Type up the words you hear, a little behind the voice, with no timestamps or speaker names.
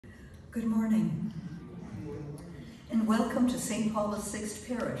Good morning, and welcome to St. Paul VI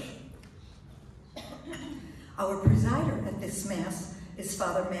Parish. Our presider at this Mass is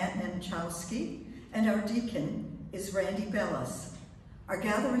Father Matt Nenchowski, and our deacon is Randy Bellis. Our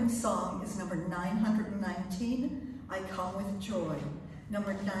gathering song is number 919, I Come With Joy.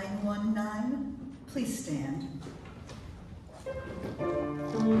 Number 919, please stand.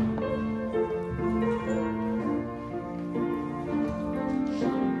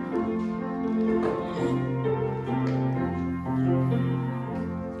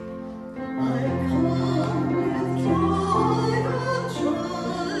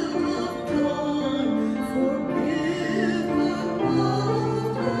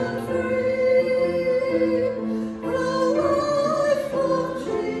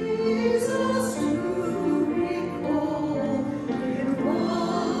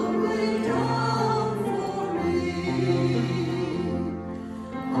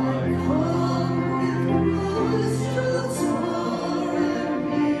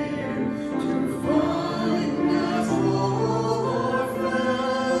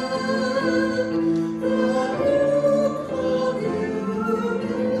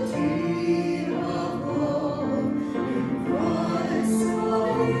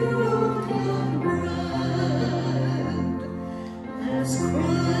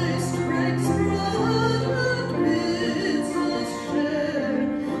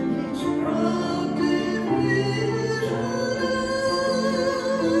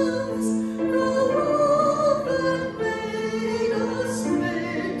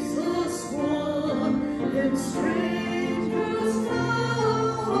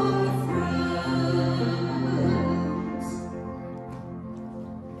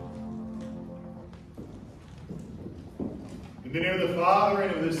 In the name of the Father,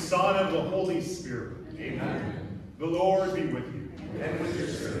 and of the Son, and of the Holy Spirit. Amen. The Lord be with you. And with your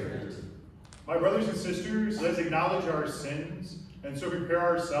spirit. My brothers and sisters, let's acknowledge our sins, and so prepare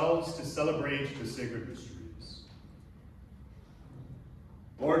ourselves to celebrate the sacred mysteries.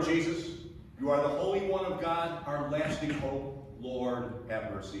 Lord Jesus, you are the Holy One of God, our lasting hope. Lord, have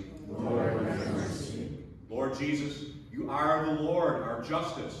mercy. Lord, have mercy. Lord Jesus, you are the Lord, our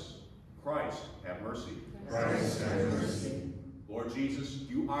justice. Christ, have mercy. Christ, have mercy. Lord Jesus,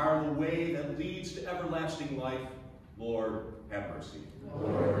 you are the way that leads to everlasting life. Lord, have mercy.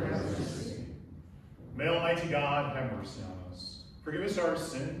 Lord, have mercy. May Almighty God have mercy on us, forgive us our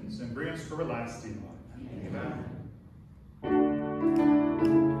sins, and bring us to everlasting life. Amen.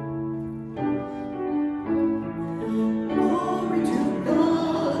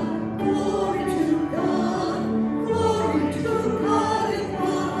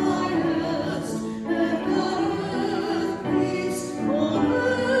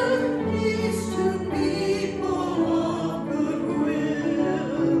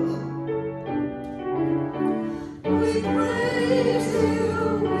 We praise you,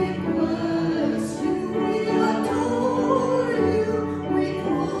 we bless you, we adore you.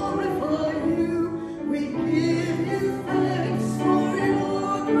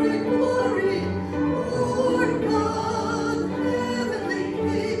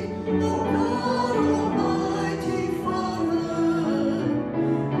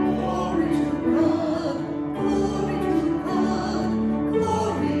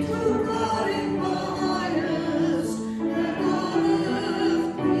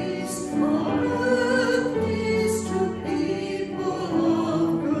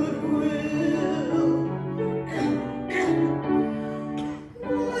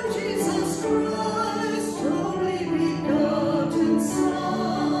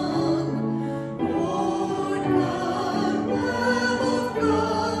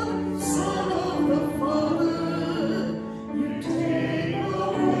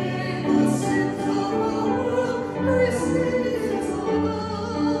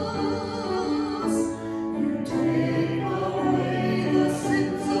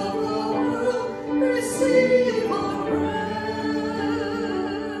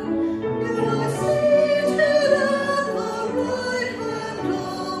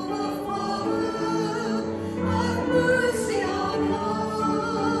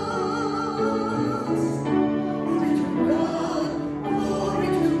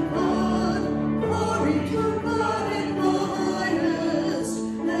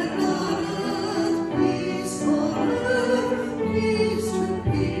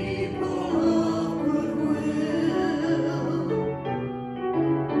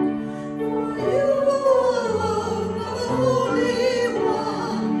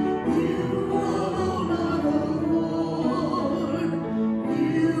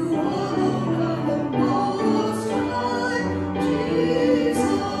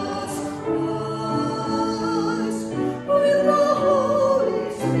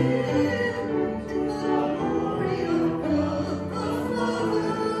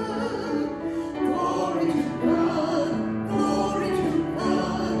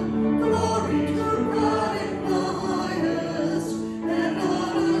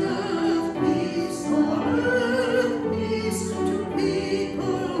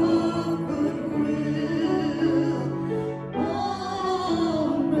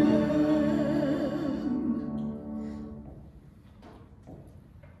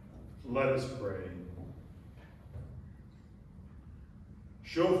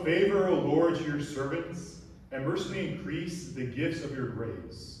 Show favor, O Lord, to your servants, and mercifully increase the gifts of your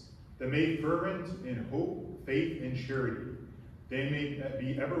grace, that made fervent in hope, faith, and charity, they may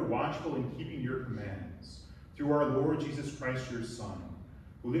be ever watchful in keeping your commands. Through our Lord Jesus Christ, your Son,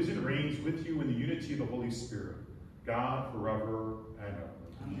 who lives and reigns with you in the unity of the Holy Spirit, God forever and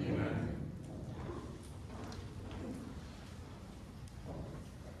ever. Amen.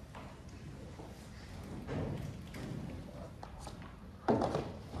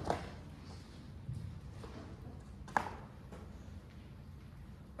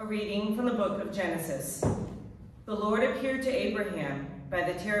 A reading from the book of Genesis. The Lord appeared to Abraham by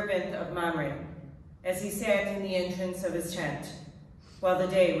the terebinth of Mamre, as he sat in the entrance of his tent, while the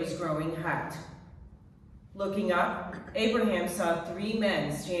day was growing hot. Looking up, Abraham saw 3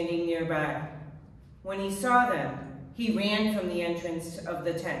 men standing nearby. When he saw them, he ran from the entrance of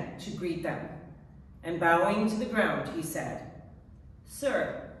the tent to greet them, and bowing to the ground, he said,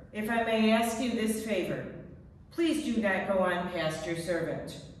 "Sir, if I may ask you this favor, please do not go on past your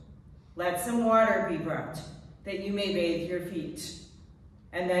servant. Let some water be brought, that you may bathe your feet,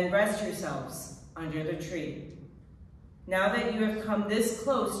 and then rest yourselves under the tree. Now that you have come this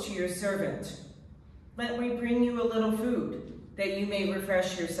close to your servant, let me bring you a little food, that you may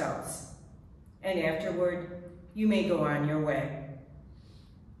refresh yourselves, and afterward you may go on your way."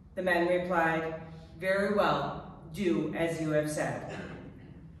 The men replied, "Very well, do as you have said."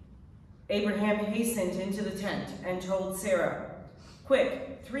 Abraham hastened into the tent and told Sarah, "Quick,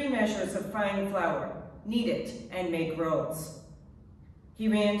 3 measures of fine flour, knead it, and make rolls." He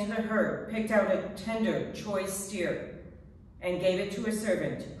ran to the herd, picked out a tender, choice steer, and gave it to a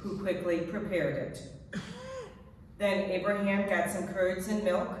servant who quickly prepared it. Then Abraham got some curds and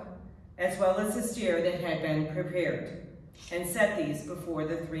milk, as well as the steer that had been prepared, and set these before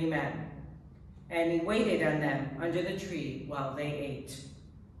the 3 men. And he waited on them under the tree while they ate.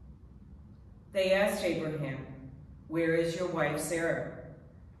 They asked Abraham, "Where is your wife Sarah?"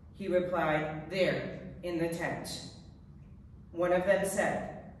 He replied, "There, in the tent." One of them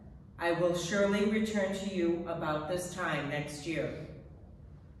said, "I will surely return to you about this time next year,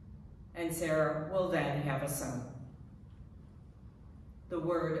 and Sarah will then have a son." The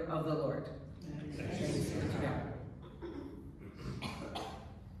word of the Lord. Thanks be to God.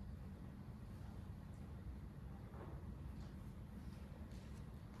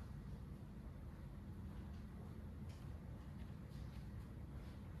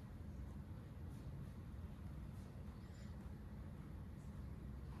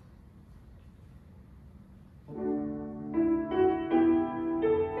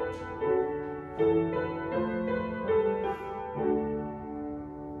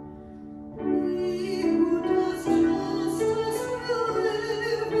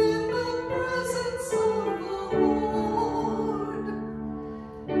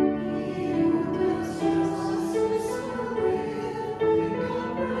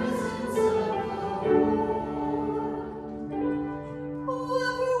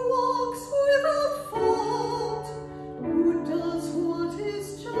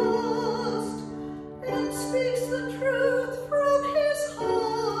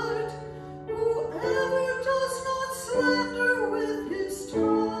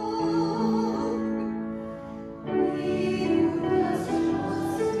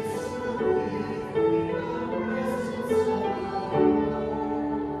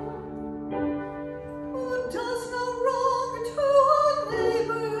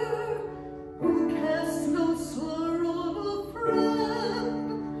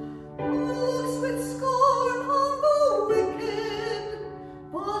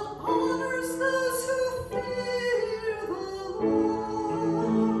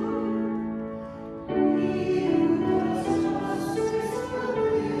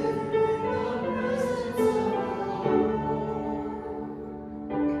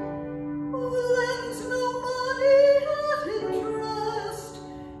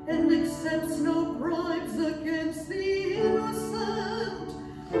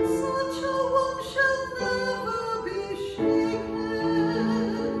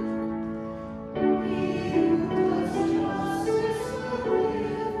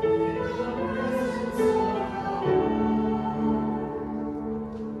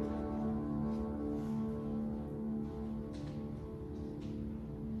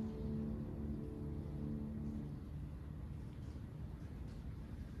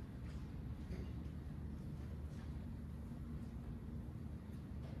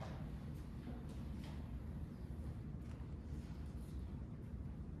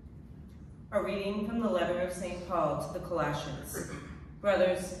 A reading from the letter of St. Paul to the Colossians.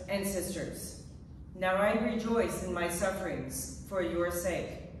 Brothers and sisters, Now I rejoice in my sufferings for your sake,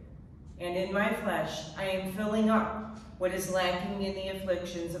 and in my flesh I am filling up what is lacking in the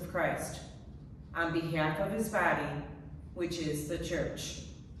afflictions of Christ, on behalf of his body, which is the church,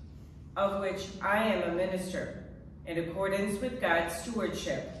 of which I am a minister, in accordance with God's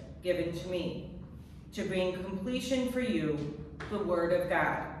stewardship given to me, to bring completion for you the word of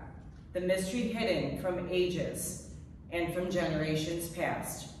God, the mystery hidden from ages and from generations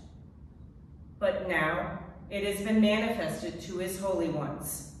past. But now it has been manifested to his holy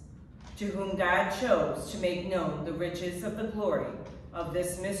ones, to whom God chose to make known the riches of the glory of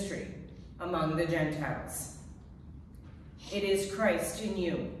this mystery among the Gentiles. It is Christ in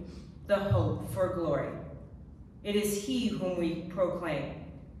you, the hope for glory. It is he whom we proclaim,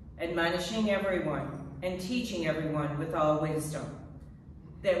 admonishing everyone and teaching everyone with all wisdom,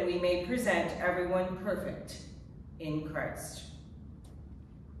 that we may present everyone perfect in Christ.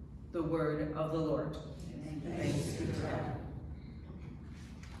 The word of the Lord. Thanks be to God.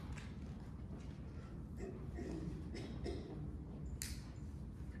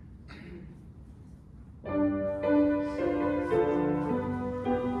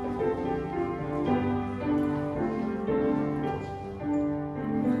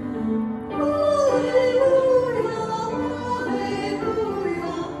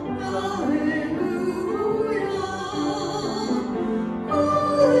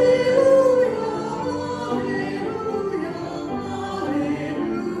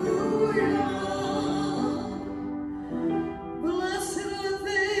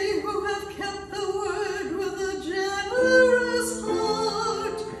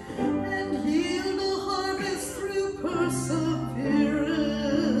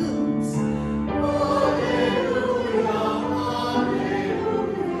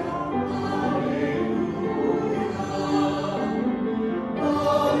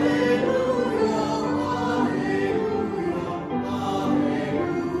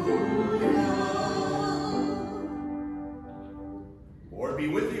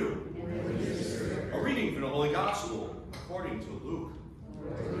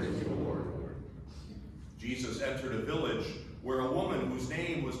 Jesus entered a village where a woman whose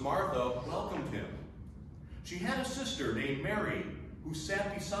name was Martha welcomed him. She had a sister named Mary who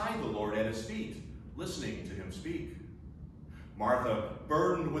sat beside the Lord at his feet, listening to him speak. Martha,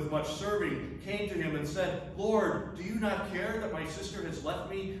 burdened with much serving, came to him and said, "Lord, do you not care that my sister has left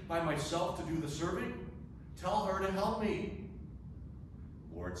me by myself to do the serving? Tell her to help me."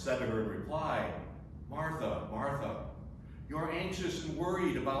 The Lord said to her in reply, "Martha, Martha, you are anxious and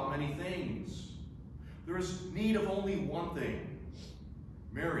worried about many things. There is need of only one thing.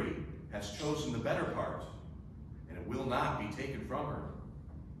 Mary has chosen the better part, and it will not be taken from her."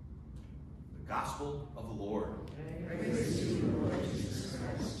 The Gospel of the Lord. Praise to you, Lord Jesus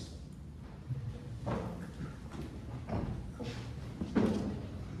Christ.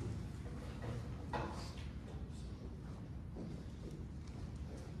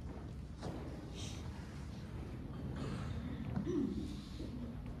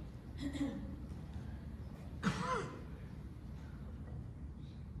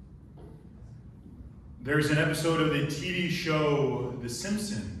 There's an episode of the TV show The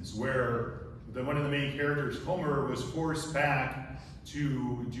Simpsons where one of the main characters, Homer, was forced back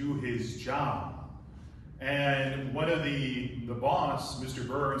to do his job. And one of the boss, Mr.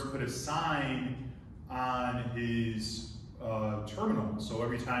 Burns, put a sign on his terminal. So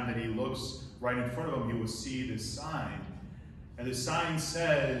every time that he looks right in front of him, he will see this sign. And the sign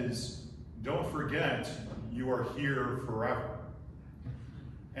says, "Don't forget, you are here forever."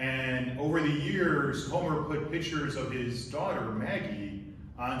 And over the years, Homer put pictures of his daughter, Maggie,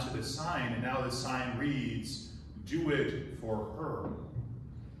 onto the sign, and now the sign reads, "Do it for her."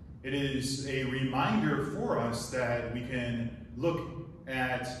 It is a reminder for us that we can look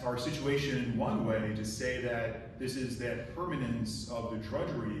at our situation in one way to say that this is that permanence of the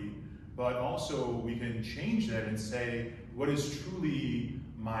drudgery, but also we can change that and say, what is truly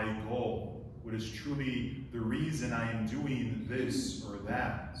my goal? What is truly the reason I am doing this or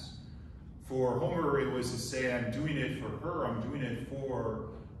that? For Homer, it was to say, I'm doing it for her, I'm doing it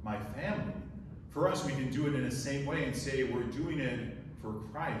for my family. For us, we can do it in the same way and say we're doing it for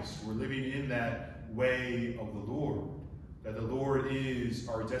Christ. We're living in that way of the Lord. That the Lord is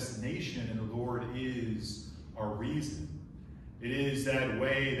our destination and the Lord is our reason. It is that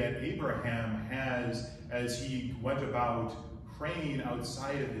way that Abraham has as he went about praying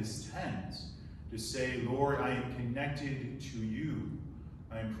outside of his tent to say, "Lord, I am connected to you.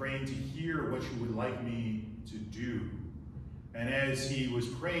 I am praying to hear what you would like me to do." And as he was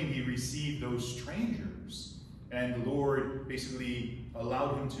praying, he received those strangers And the Lord basically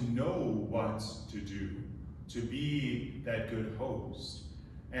allowed him to know what to do, to be that good host.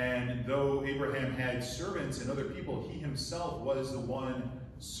 And though Abraham had servants and other people, he himself was the one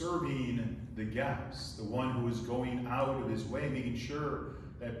serving the guests, the one who was going out of his way, making sure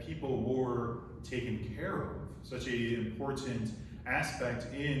that people were taken care of. Such an important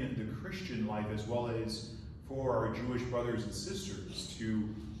aspect in the Christian life, as well as for our Jewish brothers and sisters, to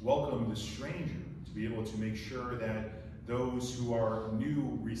welcome the stranger, to be able to make sure that those who are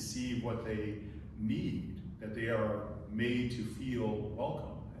new receive what they need, that they are made to feel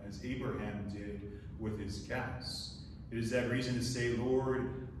welcome, as Abraham did with his guests. It is that reason to say,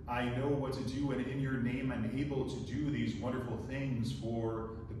 Lord, I know what to do, and in your name I'm able to do these wonderful things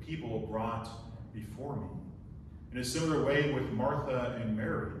for the people brought before me. In a similar way with Martha and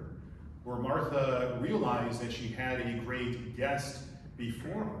Mary, where Martha realized that she had a great guest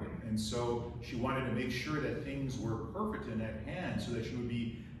before her, and so she wanted to make sure that things were perfect and at hand so that she would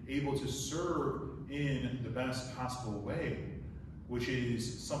be able to serve in the best possible way, which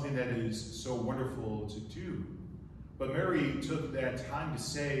is something that is so wonderful to do. But Mary took that time to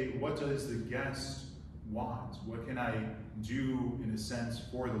say, what does the guest want? What can I do, in a sense,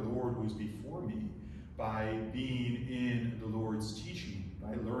 for the Lord who is before me by being in the Lord's teaching,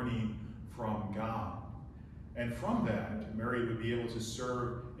 by learning from God? And from that, Mary would be able to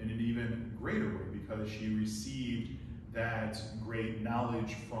serve in an even greater way because she received that great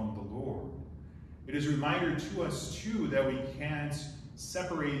knowledge from the Lord. It is a reminder to us, too, that we can't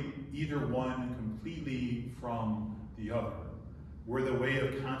separate either one completely from the other. Where the way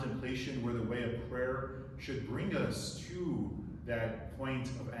of contemplation, where the way of prayer should bring us to that point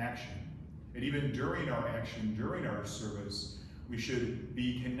of action. And even during our action, during our service, we should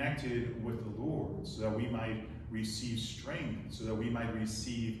be connected with the Lord so that we might receive strength, so that we might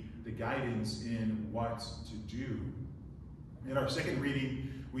receive the guidance in what to do. In our second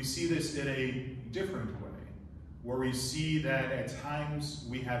reading, we see this in a different way, where we see that at times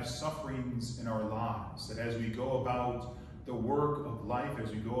we have sufferings in our lives, that as we go about the work of life,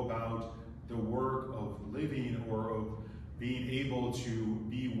 as we go about the work of living or of being able to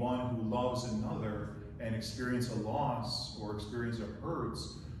be one who loves another and experience a loss or experience a hurt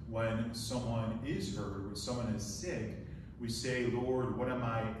when someone is hurt, when someone is sick, we say, Lord, what am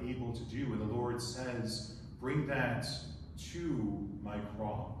I able to do? And the Lord says, bring that to my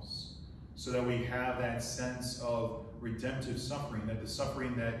cross, so that we have that sense of redemptive suffering, that the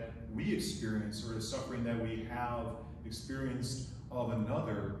suffering that we experience or the suffering that we have experienced of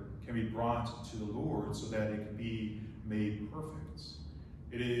another can be brought to the Lord so that it can be made perfect.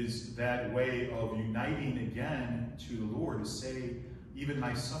 It is that way of uniting again to the Lord to say, even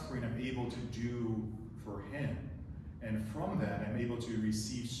my suffering I'm able to do for him. And from that, I'm able to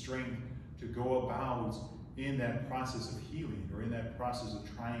receive strength to go about in that process of healing, or in that process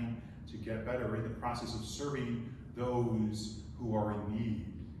of trying to get better, or in the process of serving those who are in need.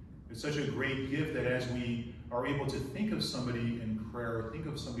 It's such a great gift that as we are able to think of somebody in prayer, think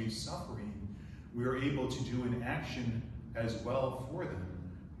of somebody suffering, we are able to do an action as well for them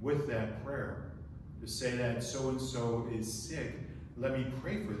with that prayer. To say that so-and-so is sick, let me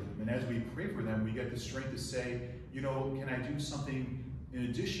pray for them. And as we pray for them, we get the strength to say, you know, can I do something in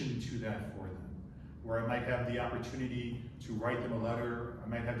addition to that for them? Where I might have the opportunity to write them a letter, I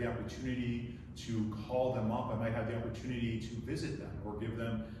might have the opportunity to call them up, I might have the opportunity to visit them or give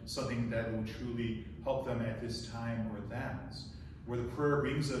them something that will truly help them at this time or that. Where the prayer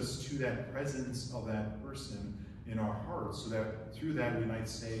brings us to that presence of that person in our hearts, so that through that we might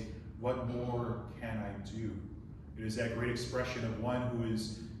say, what more can I do? It is that great expression of one who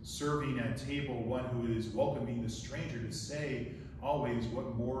is serving at table, one who is welcoming the stranger, to say always,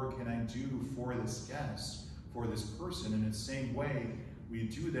 what more can I do for this guest, for this person? In the same way, we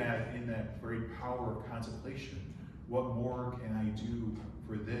do that in that very power of contemplation. What more can I do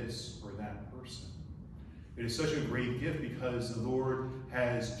for this or that person? It is such a great gift because the Lord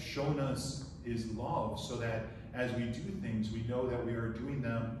has shown us his love so that as we do things, we know that we are doing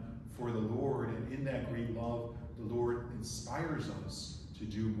them for the Lord. And in that great love, the Lord inspires us to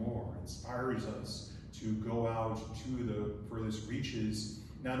do more, inspires us to go out to the furthest reaches,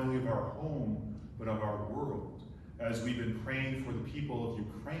 not only of our home, but of our world. As we've been praying for the people of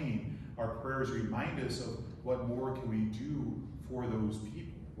Ukraine, our prayers remind us of what more can we do for those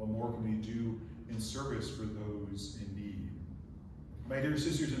people? What more can we do in service for those in need? My dear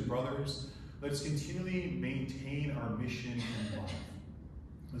sisters and brothers, let's continually maintain our mission in life.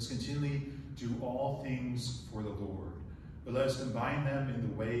 Let's continually do all things for the Lord. But let us combine them in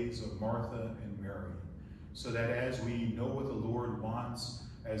the ways of Martha and Mary, so that as we know what the Lord wants,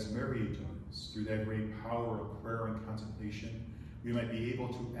 as Mary does, through that great power of prayer and contemplation, we might be able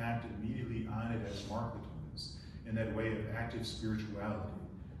to act immediately on it as Martha does, in that way of active spirituality,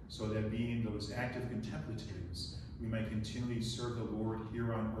 so that being those active contemplatives, we might continually serve the Lord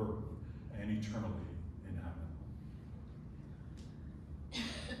here on earth and eternally in heaven.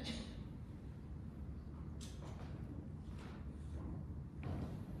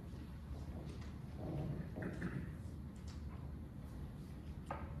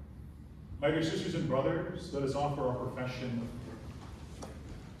 My dear sisters and brothers, let us offer our profession of faith.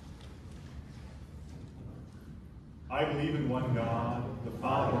 I believe in one God, the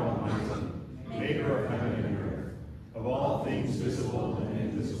Father Almighty, maker of heaven and earth, of all things visible and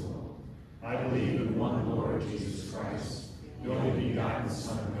invisible. I believe in one Lord Jesus Christ, the only begotten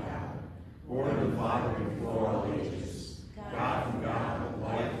Son of God, born of the Father before all ages, God from God,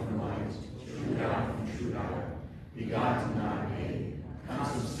 light from light, true God from true God, begotten, not made,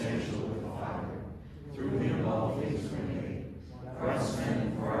 consubstantial with the Father. Through him all things were made. For us men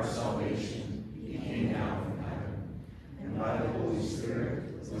and for our salvation, he came down from heaven, and by the Holy Spirit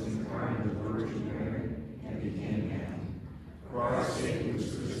was incarnate of the Virgin Mary and became man. For our sake he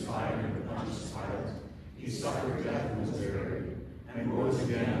was crucified under Pontius Pilate. He suffered death and was buried, and rose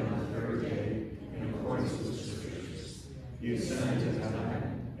again on the third day in accordance with the Scriptures. He ascended to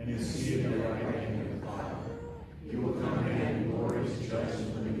heaven and is seated at the right hand of the Father. He will come again in glory to judge the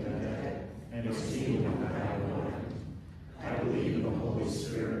living and the dead, and his kingdom will have no end. I believe in the Holy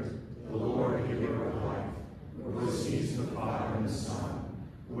Spirit, the Lord, giver of life, who proceeds from the Father and the Son,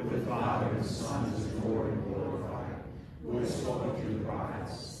 who with the Father and the Son is adored and glorified, who has spoken through the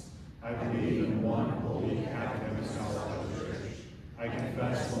prophets. I believe in one holy Catholic Apostolic Church. I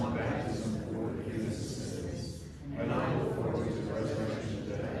confess one baptism for the forgiveness of sins, and I look forward to the resurrection of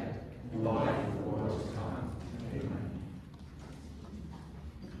the dead, and life in the world to come. Amen.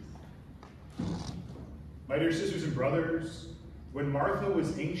 My dear sisters and brothers, when Martha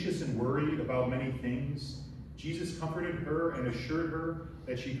was anxious and worried about many things, Jesus comforted her and assured her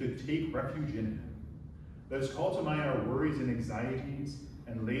that she could take refuge in him. Let us call to mind our worries and anxieties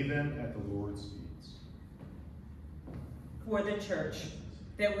and lay them at the Lord's feet. For the Church,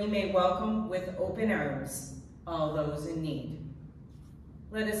 that we may welcome with open arms all those in need.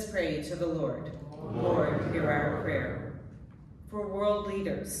 Let us pray to the Lord. Lord, hear our prayer. For world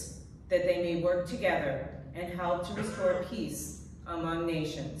leaders, that they may work together and help to restore peace among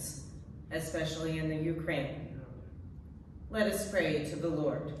nations, especially in the Ukraine. Let us pray to the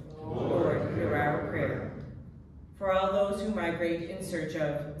Lord. Lord, hear our prayer. For all those who migrate in search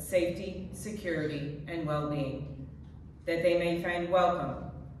of safety, security, and well-being, that they may find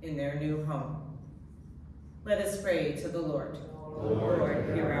welcome in their new home. Let us pray to the Lord. Lord,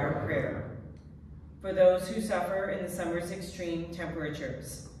 hear our prayer. For those who suffer in the summer's extreme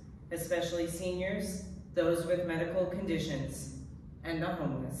temperatures, especially seniors, those with medical conditions, and the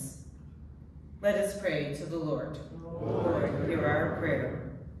homeless. Let us pray to the Lord. Lord, hear our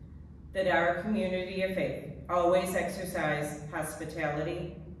prayer. That our community of faith always exercise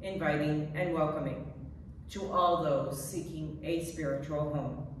hospitality, inviting, and welcoming to all those seeking a spiritual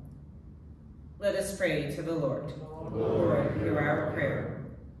home. Let us pray to the Lord. Lord, hear our prayer.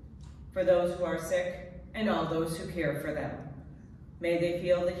 For those who are sick and all those who care for them, may they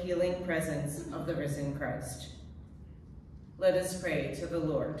feel the healing presence of the risen Christ. Let us pray to the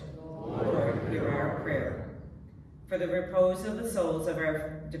Lord. Lord, hear our prayer. For the repose of the souls of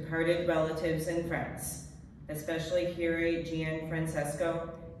our departed relatives and friends, especially Kyrie Gian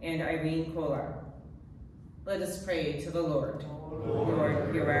Francesco and Irene Kolar. Let us pray to the Lord.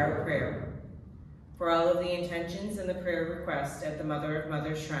 Lord, hear our prayer. For all of the intentions and the prayer requests at the Mother of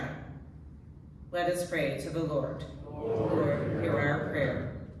Mothers Shrine, let us pray to the Lord. Lord, hear our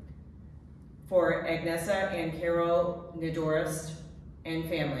prayer. For Agnesa and Carol Nidorist and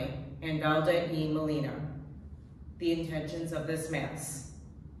family, and Valda E. Molina, the intentions of this Mass.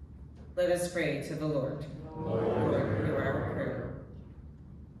 Let us pray to the Lord. Lord, hear our prayer.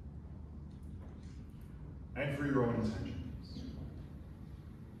 And for your own intentions.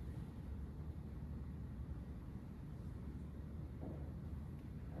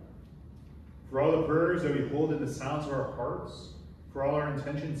 For all the prayers that we hold in the sounds of our hearts, for all our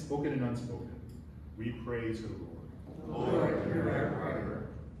intentions spoken and unspoken, we pray to the Lord. Lord, hear our prayer.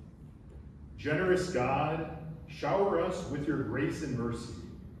 Generous God, shower us with your grace and mercy,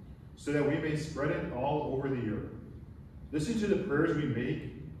 so that we may spread it all over the earth. Listen to the prayers we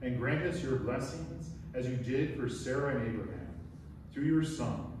make, and grant us your blessings, as you did for Sarah and Abraham, through your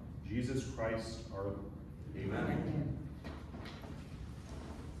Son, Jesus Christ our Lord. Amen.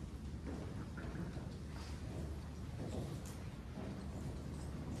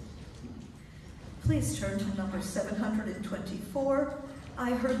 Please turn to number 724.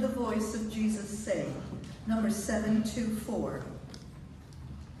 I heard the voice of Jesus say. Number 724.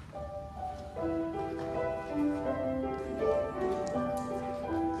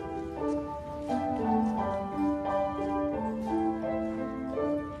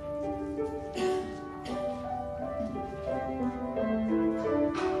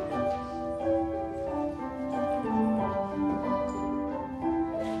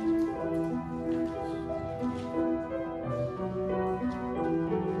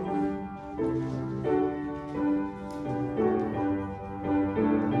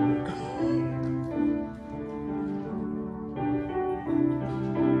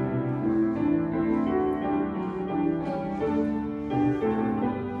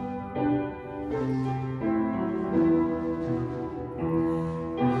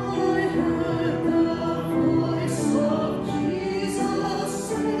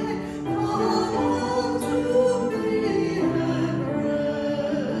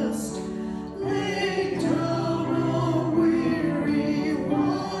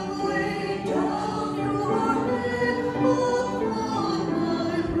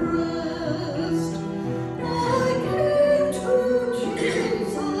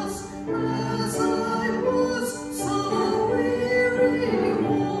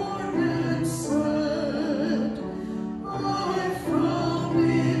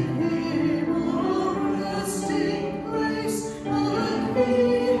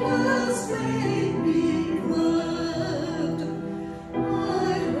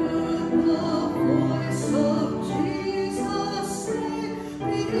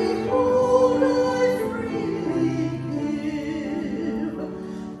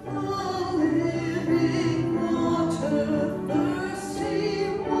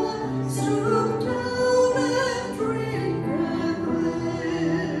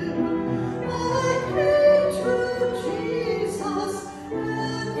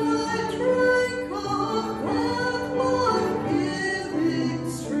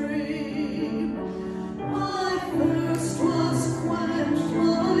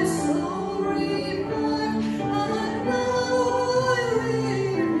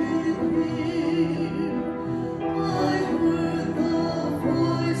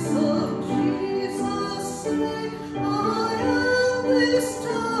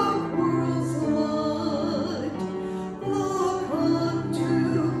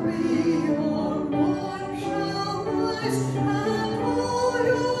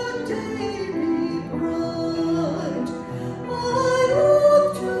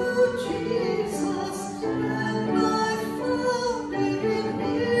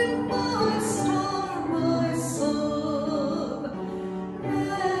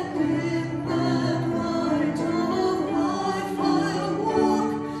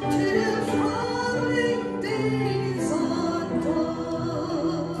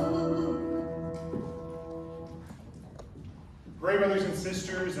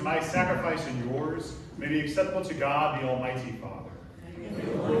 Sisters, and my sacrifice and yours may be acceptable to God, the Almighty Father.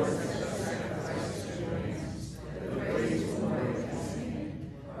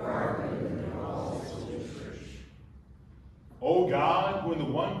 O God, who in the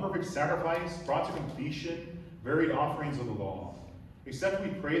one perfect sacrifice brought to completion varied offerings of the law, accept, we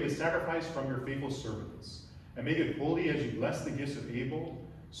pray, the sacrifice from your faithful servants, and make it holy as you bless the gifts of Abel,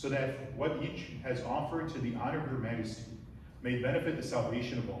 so that what each has offered to the honor of your majesty may benefit the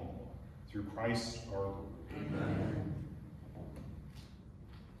salvation of all, through Christ our Lord. Amen.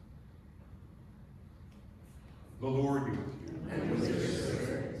 The Lord be with you. And with your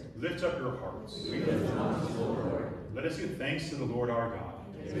spirit. Lift up your hearts. We lift up to the Lord. Let us give thanks to the Lord our God.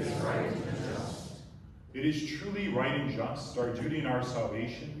 It is right and just. It is truly right and just, our duty and our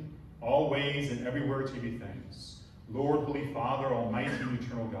salvation, always and everywhere to give you thanks. Lord, Holy Father, Almighty and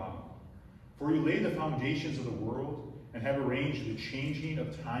eternal God, for you laid the foundations of the world and have arranged the changing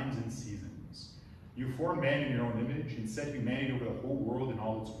of times and seasons. You formed man in your own image and set humanity over the whole world in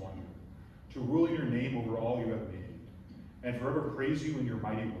all its wonder, to rule in your name over all you have made, and forever praise you in your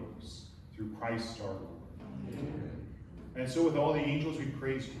mighty works, through Christ our Lord. Amen. And so with all the angels we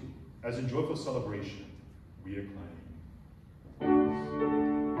praise you, as in joyful celebration we acclaim.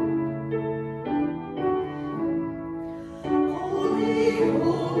 Holy,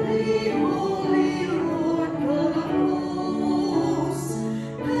 holy, holy Lord God of hosts,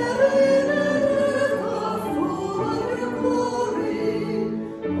 heaven and earth are full of your glory.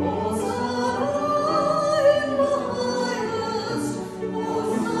 Hosanna in the highest,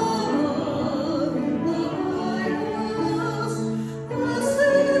 Hosanna in the highest.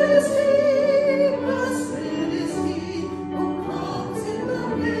 Blessed is he, blessed is he.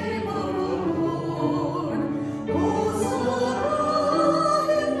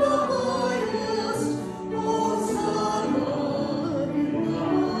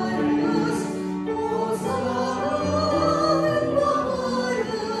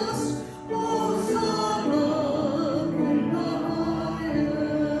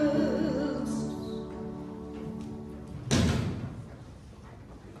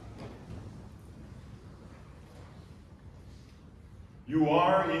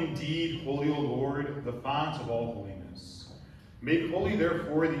 indeed holy, O Lord, the font of all holiness. Make holy,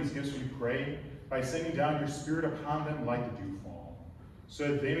 therefore, these gifts, we pray, by sending down your Spirit upon them like the dewfall, so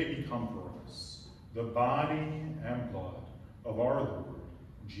that they may become for us the body and blood of our Lord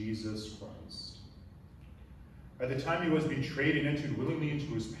Jesus Christ. At the time he was betrayed and entered willingly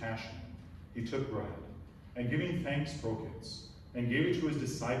into his passion, he took bread, and giving thanks, broke it, and gave it to his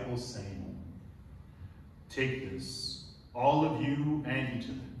disciples, saying, "Take this, all of you, and eat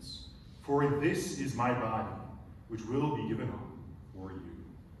of it, for this is my body, which will be given up for you."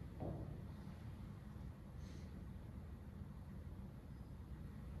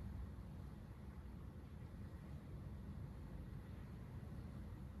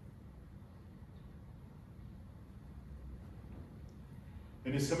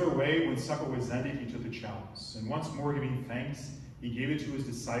 In a similar way, when supper was ended, he took the chalice, and once more giving thanks, he gave it to his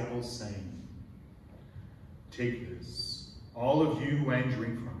disciples, saying, "Take this, all of you, and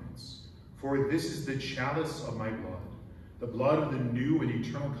drink from it, for this is the chalice of my blood, the blood of the new and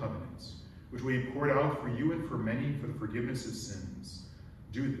eternal covenant, which we have poured out for you and for many for the forgiveness of sins.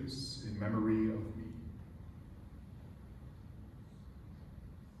 Do this in memory of me."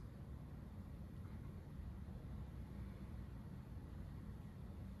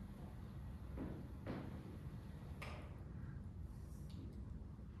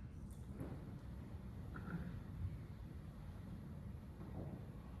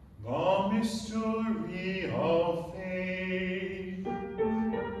 The mystery of faith.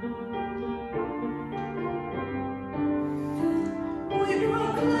 We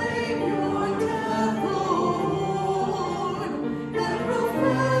proclaim your death, O Lord, and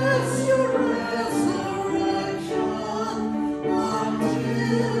profess your resurrection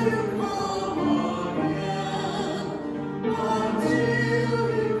until you come again. Until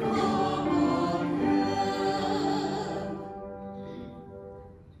you come again.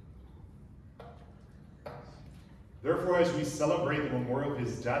 Therefore, as we celebrate the memorial of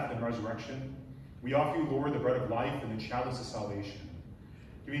his death and resurrection, we offer you, Lord, the bread of life and the chalice of salvation,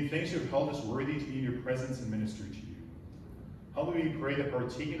 giving thanks you have held us worthy to be in your presence and minister to you. Humbly we pray that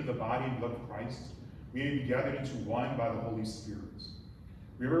partaking of the body and blood of Christ, we may be gathered into one by the Holy Spirit.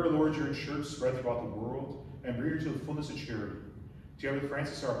 Remember, Lord, your church spread throughout the world, and bring her to the fullness of charity, together with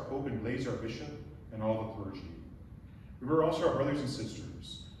Francis our Pope and Blaise our Bishop, and all the clergy. Remember also our brothers and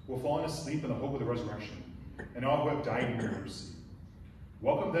sisters, who have fallen asleep in the hope of the resurrection, and all who have died in your mercy.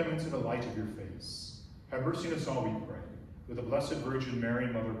 Welcome them into the light of your face. Have mercy on us all, we pray, with the Blessed Virgin Mary,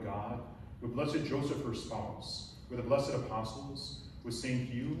 Mother of God, with Blessed Joseph, her spouse, with the blessed apostles, with St.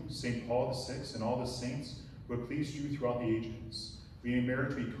 Hugh, St. Paul VI, and all the saints who have pleased you throughout the ages. We may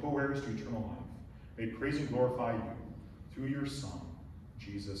merit to be co-heirs to eternal life. May praise and glorify you through your Son,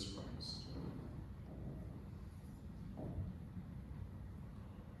 Jesus Christ.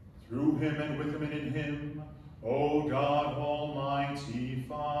 Through him and with him and in him, O God, Almighty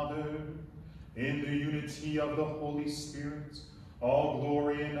Father, in the unity of the Holy Spirit, all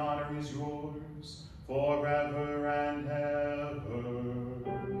glory and honor is yours forever and ever.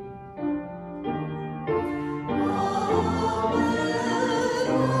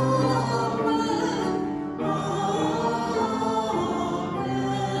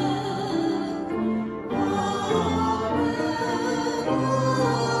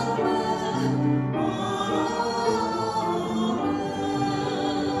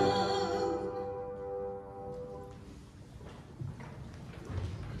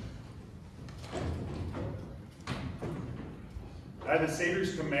 At the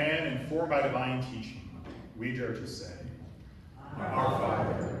Savior's command, informed by divine teaching, we dare to say, Our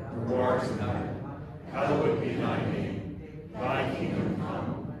Father, who art in heaven, hallowed be thy name. Thy kingdom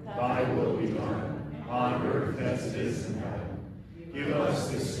come, thy will be done, on earth as it is in heaven. Give us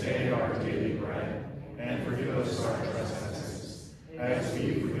this day our daily bread, and forgive us our trespasses, as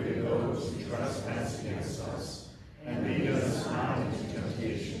we forgive those who trespass against us. And lead us not into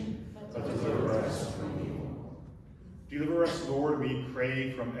temptation, but deliver us from evil. Deliver us, Lord, we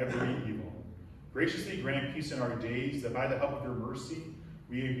pray, from every evil. Graciously grant peace in our days, that by the help of your mercy,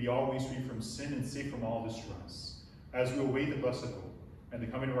 we may be always free from sin and safe from all distress, as we await the blessed hope and the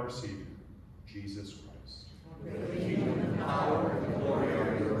coming of our Savior, Jesus Christ. The kingdom and power and glory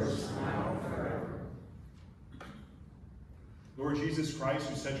are yours now and forever. Lord Jesus Christ,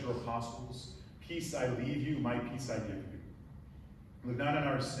 who sent your apostles, peace I leave you, my peace I give you. Look not on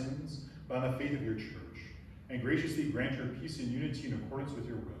our sins, but on the faith of your church, and graciously grant her peace and unity in accordance with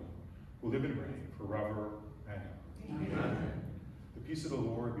your will, who live and reign forever and ever. Amen. The peace of the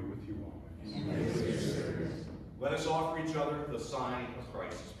Lord be with you always. And with your spirit. Let us offer each other the sign of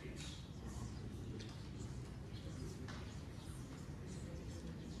Christ's peace.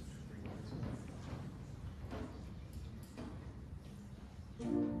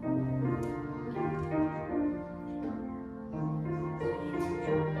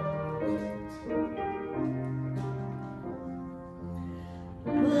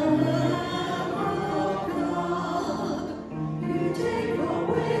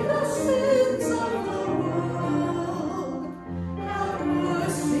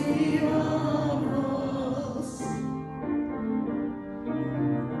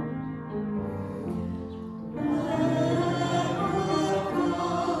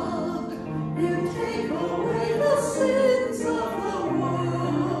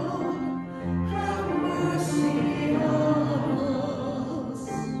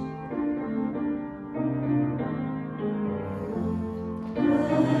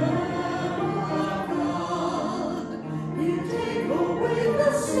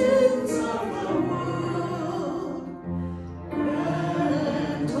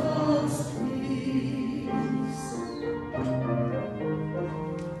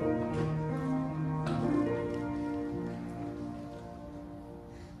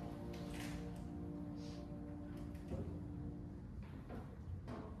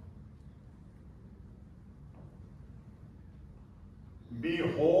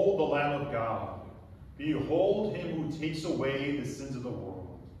 Behold the Lamb of God. Behold him who takes away the sins of the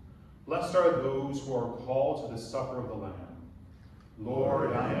world. Blessed are those who are called to the supper of the Lamb.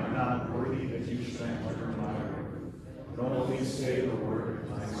 Lord, I am not worthy that you should enter my word, but only say the word, and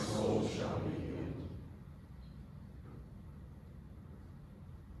my soul shall be healed.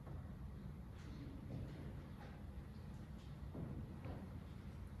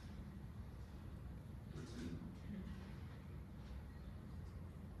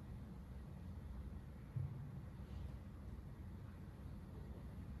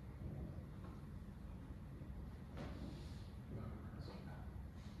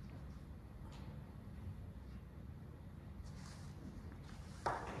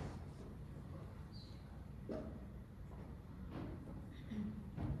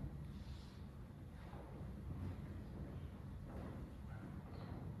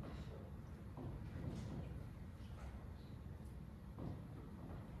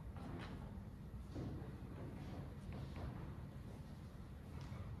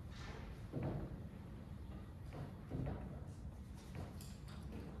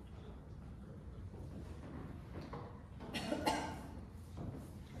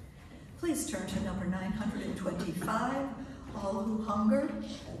 Please turn to number 925, All Who Hunger,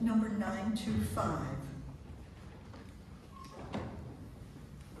 number 925.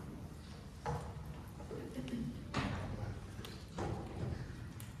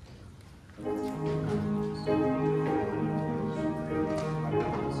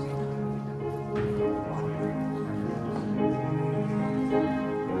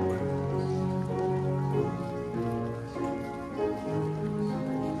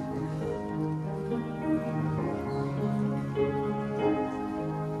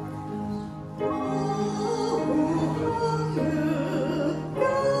 Oh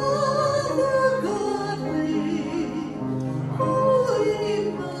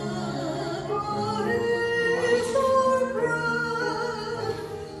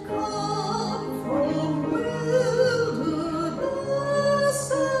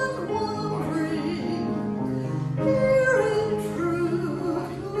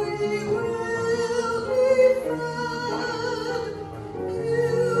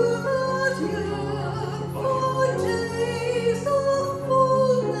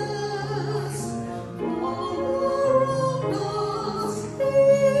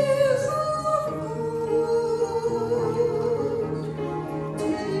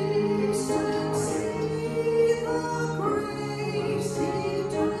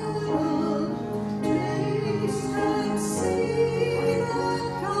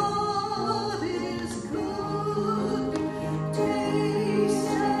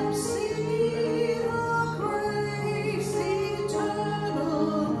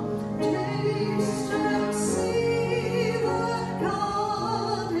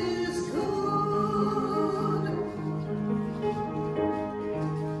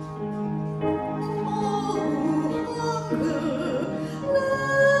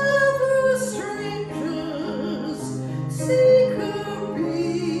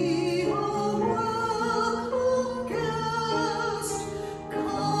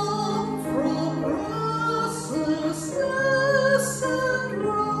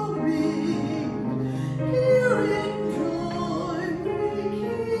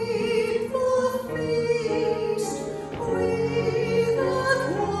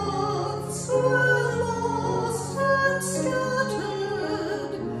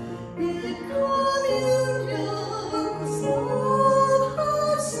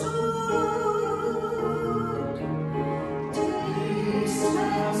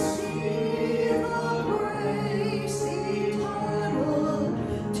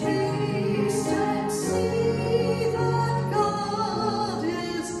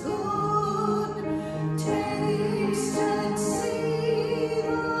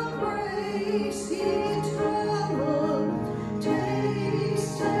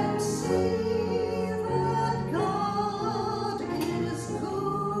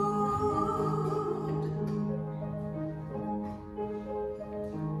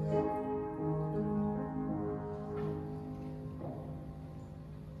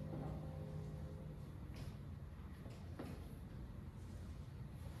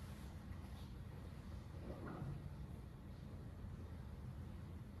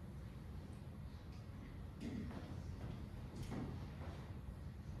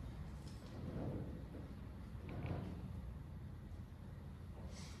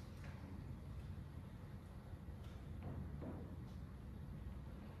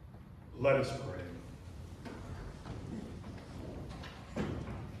Let us pray.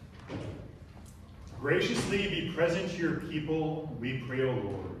 Graciously be present to your people, we pray, O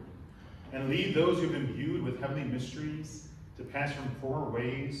Lord, and lead those who have been imbued with heavenly mysteries to pass from former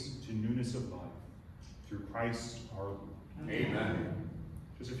ways to newness of life. Through Christ our Lord. Amen.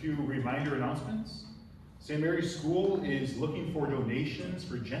 Just a few reminder announcements. St. Mary's School is looking for donations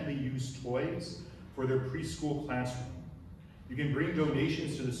for gently used toys for their preschool classroom. You can bring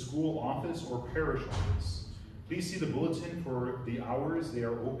donations to the school office or parish office. Please see the bulletin for the hours they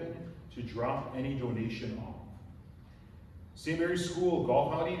are open to drop any donation off. St. Mary's School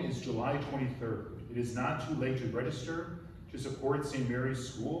golf outing is July 23rd. It is not too late to register to support St. Mary's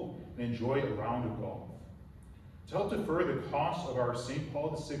School and enjoy a round of golf. To help defer the cost of our St.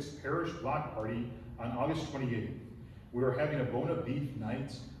 Paul VI Parish block party on August 28th, we are having a Bona Beef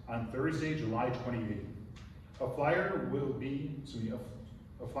night on Thursday, July 28th. A flyer to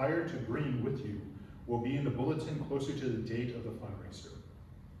bring with you will be in the bulletin closer to the date of the fundraiser.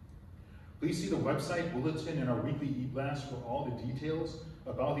 Please see the website bulletin and our weekly e-blast for all the details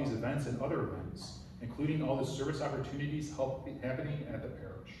about these events and other events, including all the service opportunities happening at the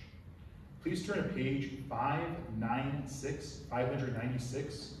parish. Please turn to page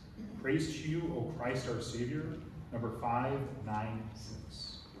 596. Praise to you, O Christ our Savior, number 596.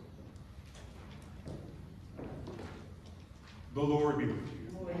 The Lord be with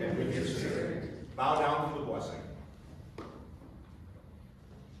you. And with your spirit. Bow down for the blessing.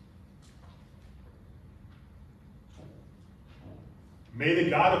 May the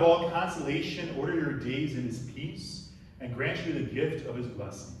God of all consolation order your days in his peace and grant you the gift of his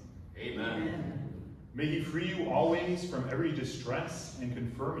blessing. Amen. May he free you always from every distress and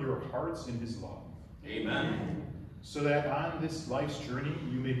confirm your hearts in his love. Amen. So that on this life's journey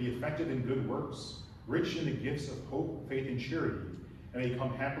you may be effective in good works, rich in the gifts of hope, faith, and charity, and may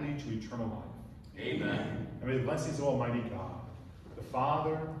come happily to eternal life. Amen. And may the blessings of Almighty God, the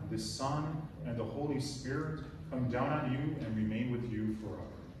Father, the Son, and the Holy Spirit come down on you and remain with you forever.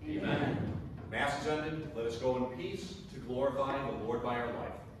 Amen. Mass is ended. Let us go in peace to glorify the Lord by our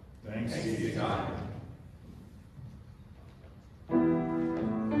life. Thanks be to God.